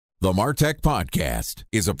The MarTech Podcast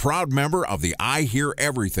is a proud member of the I Hear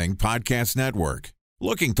Everything Podcast Network.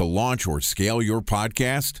 Looking to launch or scale your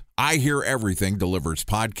podcast? I Hear Everything delivers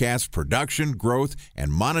podcast production, growth,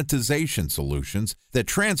 and monetization solutions that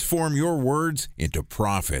transform your words into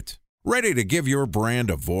profit. Ready to give your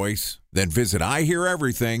brand a voice? Then visit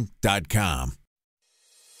iheareverything.com.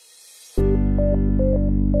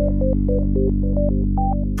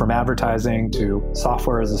 From advertising to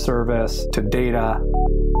software as a service to data.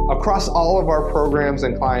 Across all of our programs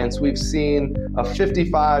and clients, we've seen a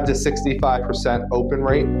 55 to 65% open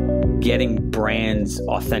rate. Getting brands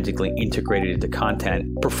authentically integrated into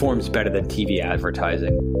content performs better than TV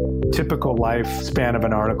advertising. Typical lifespan of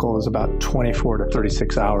an article is about 24 to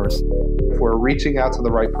 36 hours. If we're reaching out to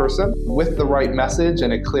the right person with the right message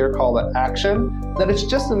and a clear call to action, then it's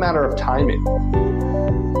just a matter of timing.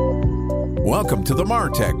 Welcome to the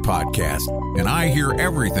MarTech Podcast, an I Hear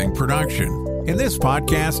Everything production. In this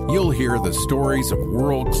podcast, you'll hear the stories of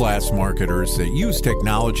world-class marketers that use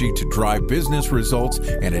technology to drive business results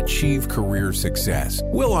and achieve career success.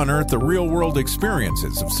 We'll unearth the real-world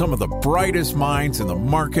experiences of some of the brightest minds in the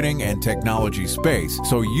marketing and technology space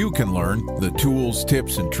so you can learn the tools,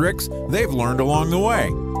 tips, and tricks they've learned along the way.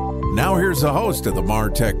 Now here's the host of the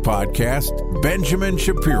MarTech Podcast, Benjamin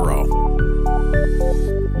Shapiro.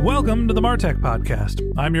 Welcome to the MarTech Podcast.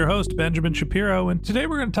 I'm your host, Benjamin Shapiro, and today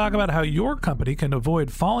we're going to talk about how your company can avoid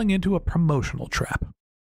falling into a promotional trap.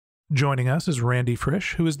 Joining us is Randy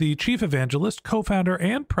Frisch, who is the Chief Evangelist, Co-founder,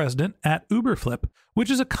 and President at Uberflip, which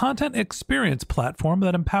is a content experience platform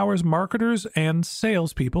that empowers marketers and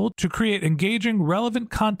salespeople to create engaging, relevant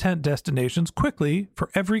content destinations quickly for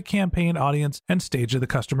every campaign audience and stage of the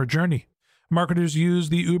customer journey. Marketers use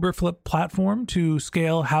the Uberflip platform to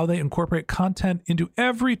scale how they incorporate content into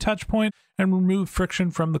every touch point and remove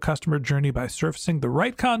friction from the customer journey by surfacing the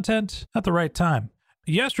right content at the right time.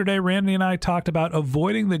 Yesterday, Randy and I talked about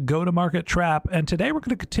avoiding the go-to-market trap, and today we're going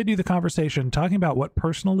to continue the conversation talking about what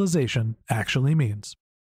personalization actually means.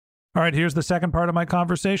 All right, here's the second part of my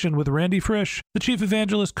conversation with Randy Frisch, the Chief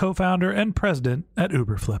Evangelist, Co-founder, and President at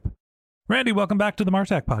Uberflip. Randy, welcome back to the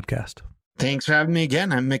MarTech Podcast. Thanks for having me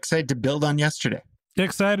again. I'm excited to build on yesterday.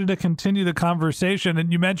 Excited to continue the conversation.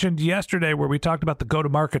 And you mentioned yesterday where we talked about the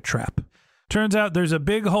go-to-market trap. Turns out there's a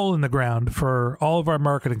big hole in the ground for all of our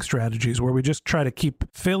marketing strategies where we just try to keep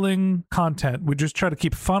filling content. We just try to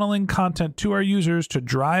keep funneling content to our users to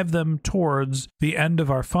drive them towards the end of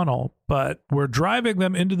our funnel. But we're driving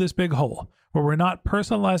them into this big hole where we're not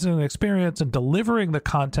personalizing an experience and delivering the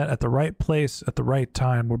content at the right place at the right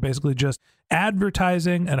time. We're basically just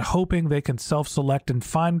advertising and hoping they can self-select and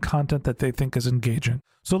find content that they think is engaging.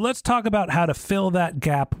 So let's talk about how to fill that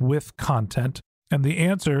gap with content. And the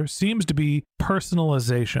answer seems to be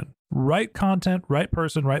personalization. Right content, right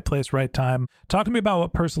person, right place, right time. Talk to me about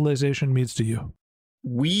what personalization means to you.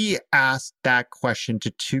 We asked that question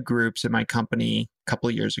to two groups at my company a couple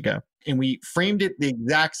of years ago, and we framed it the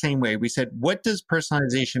exact same way. We said, what does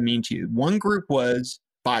personalization mean to you? One group was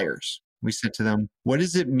buyers. We said to them, what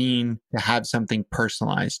does it mean to have something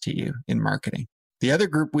personalized to you in marketing? The other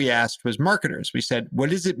group we asked was marketers. We said,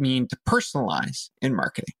 what does it mean to personalize in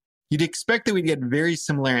marketing? You'd expect that we'd get very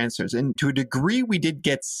similar answers. And to a degree, we did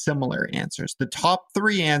get similar answers. The top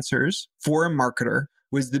three answers for a marketer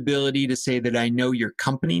was the ability to say that I know your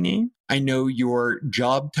company name, I know your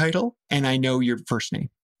job title, and I know your first name.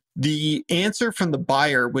 The answer from the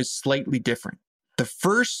buyer was slightly different. The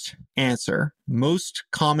first answer, most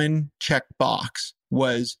common checkbox,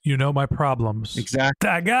 was you know my problems. Exactly.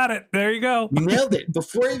 I got it. There you go. You nailed it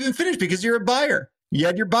before I even finished because you're a buyer. You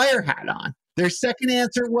had your buyer hat on. Their second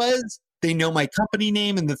answer was they know my company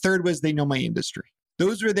name. And the third was they know my industry.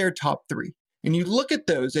 Those were their top three. And you look at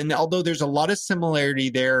those, and although there's a lot of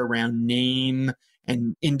similarity there around name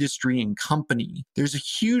and industry and company, there's a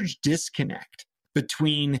huge disconnect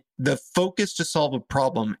between the focus to solve a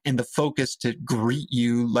problem and the focus to greet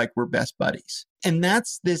you like we're best buddies. And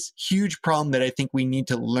that's this huge problem that I think we need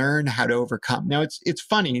to learn how to overcome. Now, it's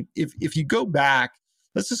funny. If you go back,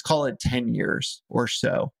 let's just call it 10 years or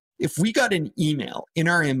so. If we got an email in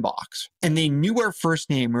our inbox and they knew our first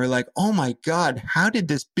name, we're like, oh my God, how did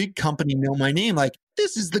this big company know my name? Like,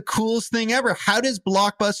 this is the coolest thing ever. How does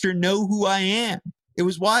Blockbuster know who I am? It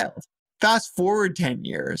was wild. Fast forward 10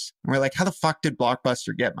 years, and we're like, how the fuck did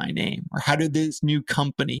Blockbuster get my name? Or how did this new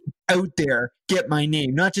company out there get my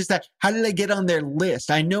name? Not just that, how did I get on their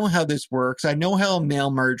list? I know how this works. I know how a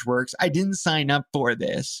mail merge works. I didn't sign up for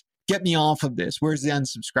this. Get me off of this. Where's the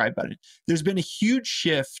unsubscribe button? There's been a huge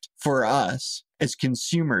shift for us as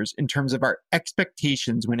consumers in terms of our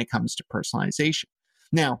expectations when it comes to personalization.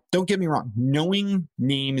 Now, don't get me wrong. Knowing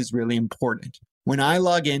name is really important. When I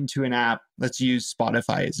log into an app, let's use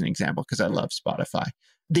Spotify as an example, because I love Spotify.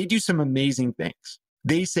 They do some amazing things.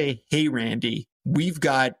 They say, hey, Randy, we've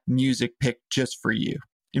got music picked just for you.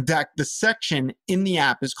 In fact, the section in the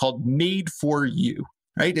app is called Made for You,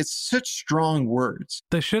 right? It's such strong words.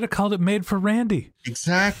 They should have called it Made for Randy.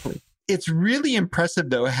 Exactly. It's really impressive,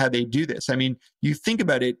 though, how they do this. I mean, you think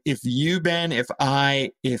about it. If you, Ben, if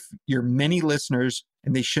your many listeners,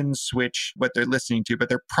 and they shouldn't switch what they're listening to, but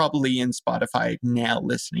they're probably in Spotify now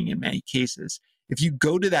listening in many cases. If you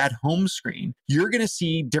go to that home screen, you're going to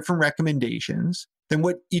see different recommendations than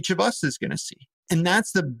what each of us is going to see. And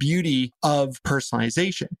that's the beauty of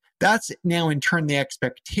personalization. That's now in turn the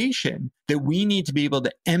expectation that we need to be able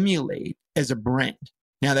to emulate as a brand.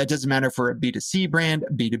 Now, that doesn't matter for a B2C brand,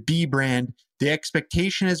 a B2B brand. The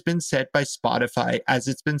expectation has been set by Spotify as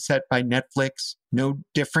it's been set by Netflix, no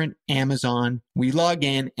different Amazon. We log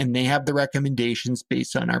in and they have the recommendations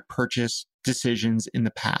based on our purchase decisions in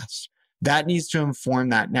the past. That needs to inform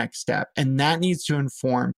that next step. And that needs to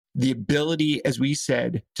inform the ability, as we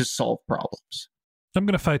said, to solve problems. I'm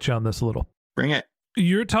going to fight you on this a little. Bring it.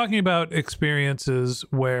 You're talking about experiences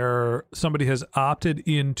where somebody has opted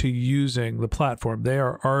into using the platform. They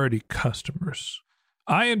are already customers.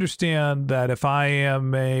 I understand that if I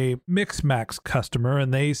am a Mixmax customer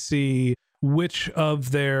and they see which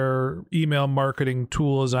of their email marketing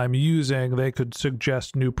tools I'm using, they could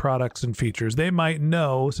suggest new products and features. They might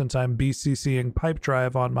know, since I'm BCCing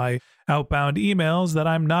Pipedrive on my outbound emails, that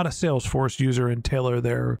I'm not a Salesforce user and tailor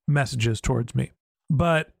their messages towards me.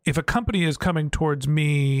 But if a company is coming towards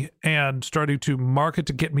me and starting to market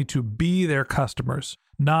to get me to be their customers,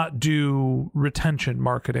 not do retention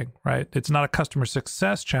marketing, right? It's not a customer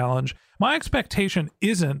success challenge. My expectation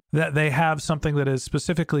isn't that they have something that is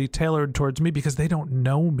specifically tailored towards me because they don't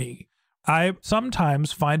know me. I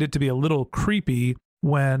sometimes find it to be a little creepy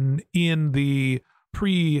when in the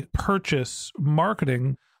pre-purchase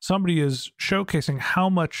marketing, somebody is showcasing how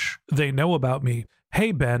much they know about me.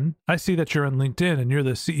 Hey, Ben, I see that you're on LinkedIn and you're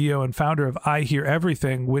the CEO and founder of I Hear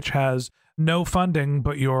Everything, which has no funding,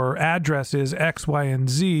 but your address is X, Y, and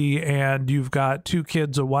Z, and you've got 2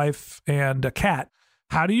 kids, a wife, and a cat.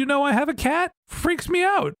 How do you know I have a cat? Freaks me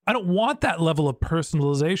out. I don't want that level of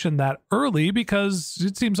personalization that early because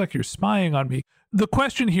it seems like you're spying on me. The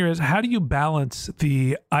question here is, how do you balance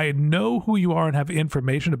the I know who you are and have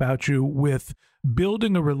information about you with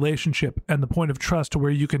building a relationship and the point of trust to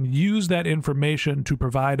where you can use that information to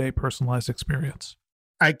provide a personalized experience?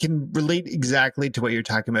 I can relate exactly to what you're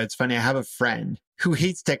talking about. It's funny. I have a friend who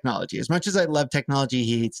hates technology. As much as I love technology,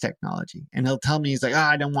 he hates technology. And he'll tell me, he's like,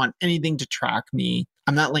 I don't want anything to track me.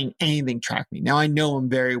 I'm not letting anything track me. Now, I know him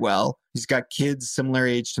very well. He's got kids similar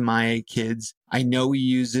age to my kids. I know he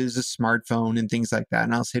uses a smartphone and things like that.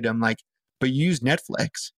 And I'll say to him, like, but you use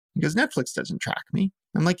Netflix. He goes, Netflix doesn't track me.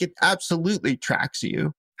 I'm like, it absolutely tracks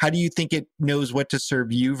you. How do you think it knows what to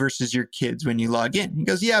serve you versus your kids when you log in? He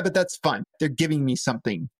goes, yeah, but that's fun. They're giving me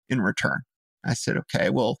something in return. I said, okay,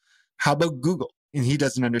 well, how about Google? And he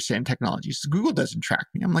doesn't understand technology. He says, Google doesn't track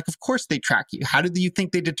me. I'm like, of course they track you. How do you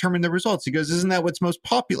think they determine the results? He goes, isn't that what's most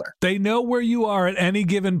popular? They know where you are at any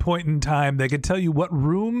given point in time. They can tell you what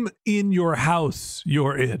room in your house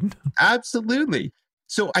you're in. Absolutely.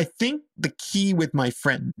 So I think the key with my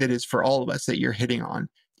friend that is for all of us that you're hitting on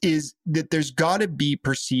is that there's got to be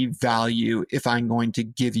perceived value if I'm going to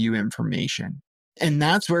give you information. And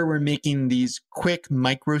that's where we're making these quick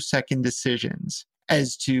microsecond decisions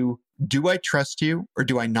as to, do I trust you or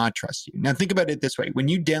do I not trust you? Now, think about it this way. When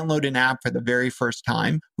you download an app for the very first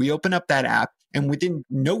time, we open up that app and within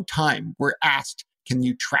no time, we're asked, can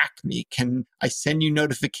you track me? Can I send you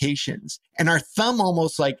notifications? And our thumb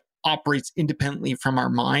almost like operates independently from our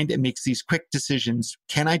mind and makes these quick decisions.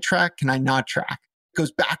 Can I track? Can I not track? It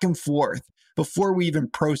goes back and forth before we even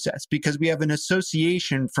process because we have an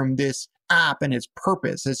association from this app and its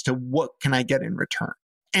purpose as to what can I get in return.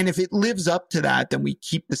 And if it lives up to that, then we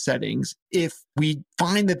keep the settings. If we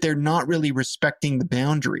find that they're not really respecting the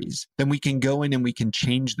boundaries, then we can go in and we can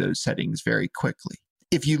change those settings very quickly.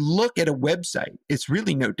 If you look at a website, it's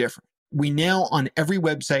really no different. We now on every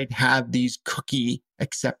website have these cookie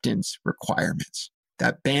acceptance requirements.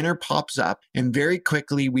 That banner pops up and very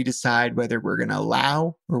quickly we decide whether we're going to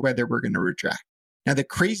allow or whether we're going to reject. Now, the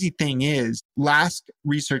crazy thing is, last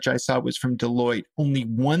research I saw was from Deloitte. Only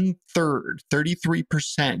 1/3,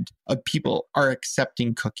 33% of people are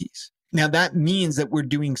accepting cookies. Now, that means that we're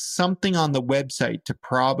doing something on the website to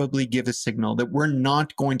probably give a signal that we're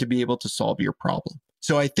not going to be able to solve your problem.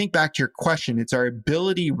 So I think back to your question, it's our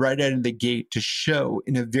ability right out of the gate to show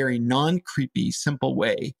in a very non-creepy, simple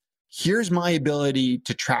way, here's my ability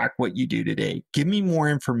to track what you do today. Give me more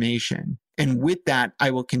information. And with that, I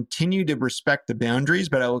will continue to respect the boundaries,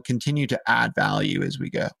 but I will continue to add value as we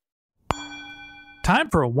go. Time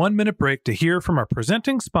for a 1-minute break to hear from our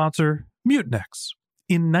presenting sponsor, Mutinex.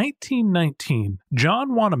 In 1919,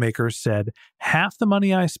 John Wanamaker said, "Half the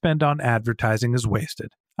money I spend on advertising is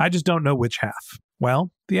wasted. I just don't know which half."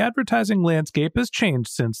 Well, the advertising landscape has changed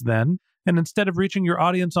since then, and instead of reaching your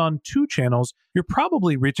audience on 2 channels, you're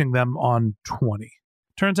probably reaching them on 20.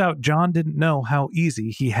 Turns out John didn't know how easy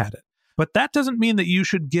he had it. But that doesn't mean that you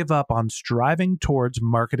should give up on striving towards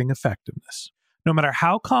marketing effectiveness. No matter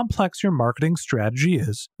how complex your marketing strategy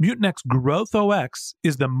is, Mutinex Growth OX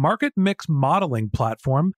is the market mix modeling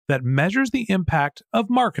platform that measures the impact of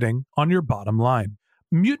marketing on your bottom line.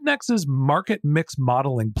 Mutinex's market mix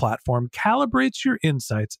modeling platform calibrates your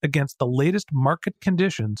insights against the latest market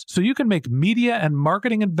conditions so you can make media and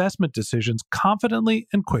marketing investment decisions confidently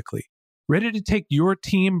and quickly. Ready to take your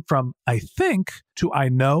team from I think to I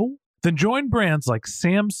know? Then join brands like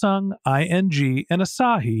Samsung, ING, and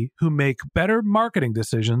Asahi who make better marketing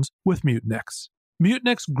decisions with Mutinex.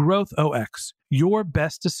 Mutinex Growth OX. Your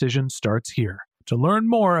best decision starts here. To learn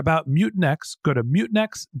more about Mutinex, go to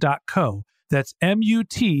mutinex.co. That's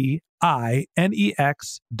MUTINEX.co.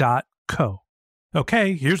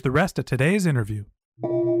 Okay, here's the rest of today's interview.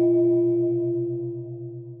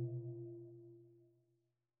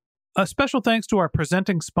 A special thanks to our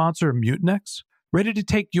presenting sponsor, Mutinex. Ready to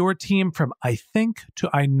take your team from I think to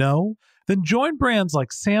I know? Then join brands like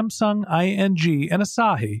Samsung, ING, and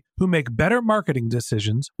Asahi who make better marketing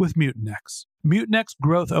decisions with Mutinex. Mutinex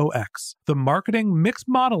Growth OX, the marketing mix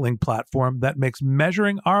modeling platform that makes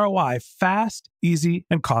measuring ROI fast, easy,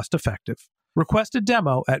 and cost-effective. Request a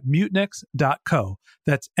demo at mutinex.co.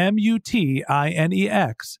 That's MUTINEX.co.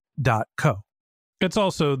 It's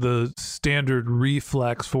also the standard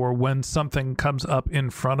reflex for when something comes up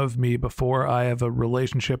in front of me before I have a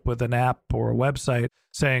relationship with an app or a website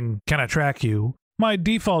saying, "Can I track you?" My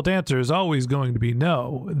default answer is always going to be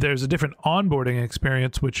no. There's a different onboarding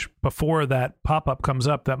experience, which before that pop-up comes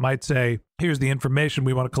up that might say, here's the information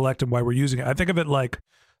we want to collect and why we're using it. I think of it like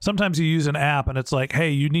sometimes you use an app and it's like,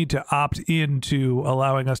 hey, you need to opt into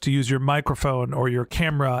allowing us to use your microphone or your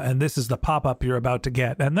camera, and this is the pop-up you're about to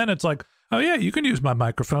get. And then it's like, oh yeah, you can use my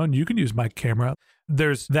microphone, you can use my camera.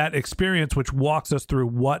 There's that experience which walks us through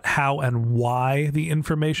what, how, and why the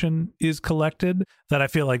information is collected that I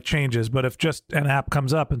feel like changes. But if just an app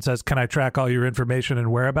comes up and says, can I track all your information and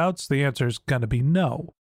whereabouts? The answer is going to be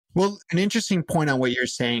no. Well, an interesting point on what you're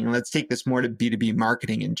saying, let's take this more to B2B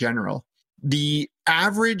marketing in general. The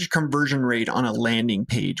average conversion rate on a landing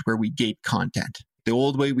page where we gate content, the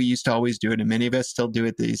old way we used to always do it, and many of us still do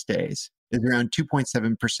it these days, is around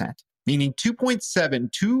 2.7%. Meaning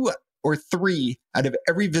 2.7, 2 or 3 out of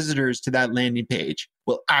every visitors to that landing page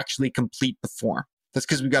will actually complete the form. That's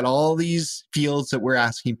because we've got all these fields that we're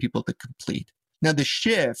asking people to complete. Now, the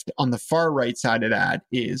shift on the far right side of that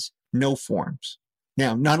is no forms.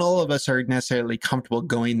 Now, not all of us are necessarily comfortable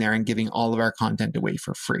going there and giving all of our content away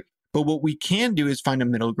for free. But what we can do is find a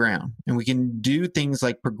middle ground, and we can do things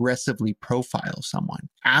like progressively profile someone,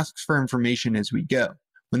 ask for information as we go.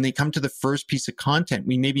 When they come to the first piece of content,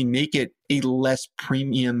 we maybe make it a less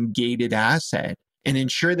premium gated asset and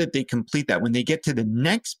ensure that they complete that. When they get to the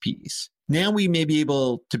next piece, now we may be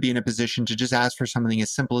able to be in a position to just ask for something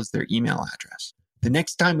as simple as their email address. The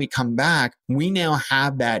next time we come back, we now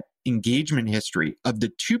have that engagement history of the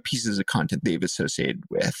 2 pieces of content they've associated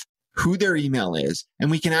with, who their email is, and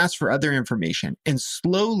we can ask for other information. And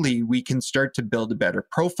slowly we can start to build a better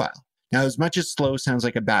profile. Now, as much as slow sounds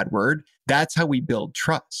like a bad word, that's how we build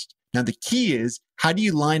trust. Now, the key is, how do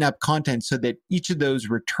you line up content so that each of those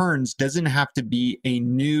returns doesn't have to be a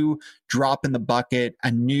new drop in the bucket,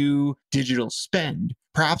 a new digital spend?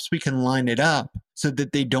 Perhaps we can line it up so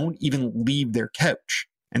that they don't even leave their couch.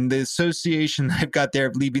 And the association I've got there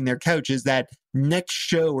of leaving their couch is that next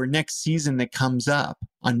show or next season that comes up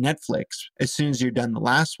on Netflix as soon as you're done the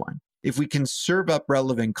last one. If we can serve up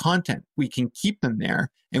relevant content, we can keep them there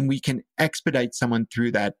and we can expedite someone through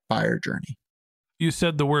that buyer journey. You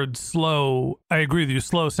said the word slow. I agree with you.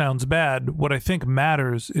 Slow sounds bad. What I think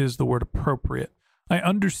matters is the word appropriate. I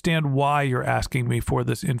understand why you're asking me for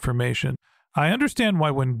this information. I understand why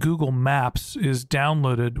when Google Maps is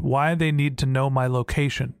downloaded, why they need to know my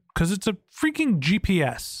location. Because it's a freaking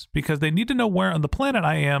GPS. Because they need to know where on the planet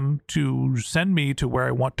I am to send me to where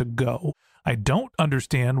I want to go. I don't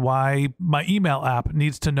understand why my email app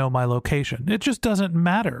needs to know my location. It just doesn't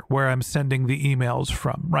matter where I'm sending the emails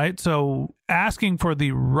from, right? So asking for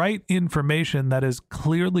the right information that is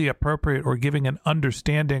clearly appropriate or giving an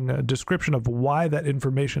understanding, a description of why that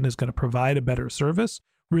information is going to provide a better service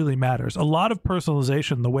really matters. A lot of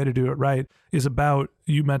personalization, the way to do it right, is about,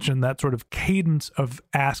 you mentioned that sort of cadence of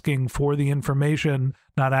asking for the information,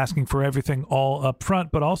 not asking for everything all up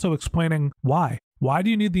front, but also explaining why. Why do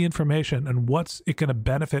you need the information and what's it going to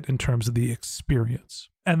benefit in terms of the experience?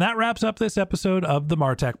 And that wraps up this episode of the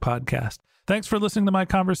MarTech Podcast. Thanks for listening to my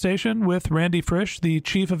conversation with Randy Frisch, the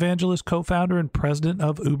Chief Evangelist, co-founder, and president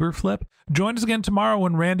of Uberflip. Join us again tomorrow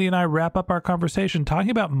when Randy and I wrap up our conversation talking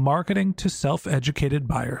about marketing to self-educated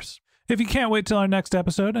buyers. If you can't wait till our next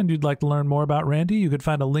episode and you'd like to learn more about Randy, you could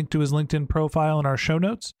find a link to his LinkedIn profile in our show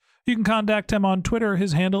notes. You can contact him on Twitter.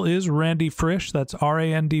 His handle is Randy Frisch. That's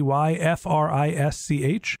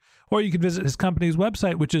RandyFrisch. Or you can visit his company's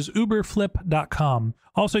website, which is Uberflip.com.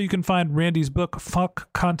 Also, you can find Randy's book,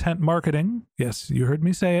 Fuck Content Marketing. Yes, you heard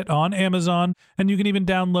me say it, on Amazon. And you can even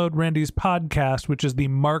download Randy's podcast, which is The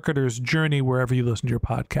Marketer's Journey, wherever you listen to your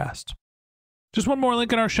podcast. Just one more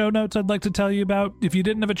link in our show notes I'd like to tell you about. If you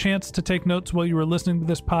didn't have a chance to take notes while you were listening to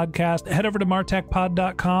this podcast, head over to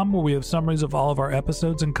martechpod.com, where we have summaries of all of our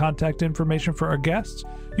episodes and contact information for our guests.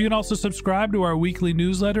 You can also subscribe to our weekly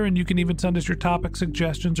newsletter, and you can even send us your topic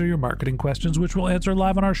suggestions or your marketing questions, which we'll answer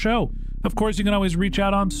live on our show. Of course, you can always reach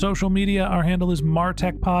out on social media. Our handle is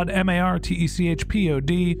MarTechPod,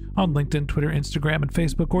 MarTechPod, on LinkedIn, Twitter, Instagram, and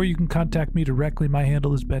Facebook, or you can contact me directly. My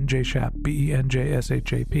handle is Ben J. Shap,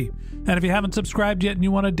 BenJShap. And if you haven't subscribed yet and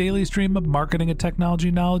you want a daily stream of marketing and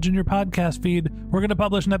technology knowledge in your podcast feed, we're going to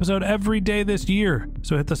publish an episode every day this year.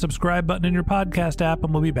 So hit the subscribe button in your podcast app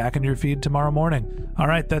and we'll be back in your feed tomorrow morning. All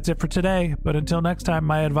right, that's it for today. But until next time,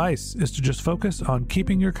 my advice is to just focus on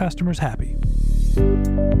keeping your customers happy.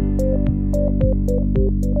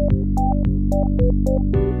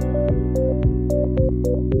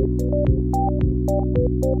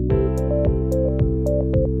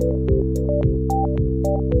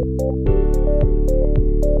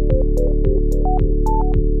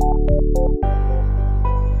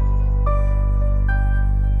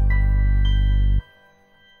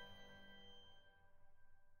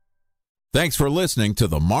 Thanks for listening to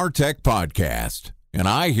the MarTech Podcast, an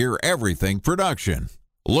I Hear Everything production.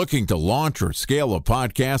 Looking to launch or scale a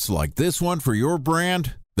podcast like this one for your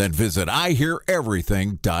brand? Then visit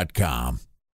iheareverything.com.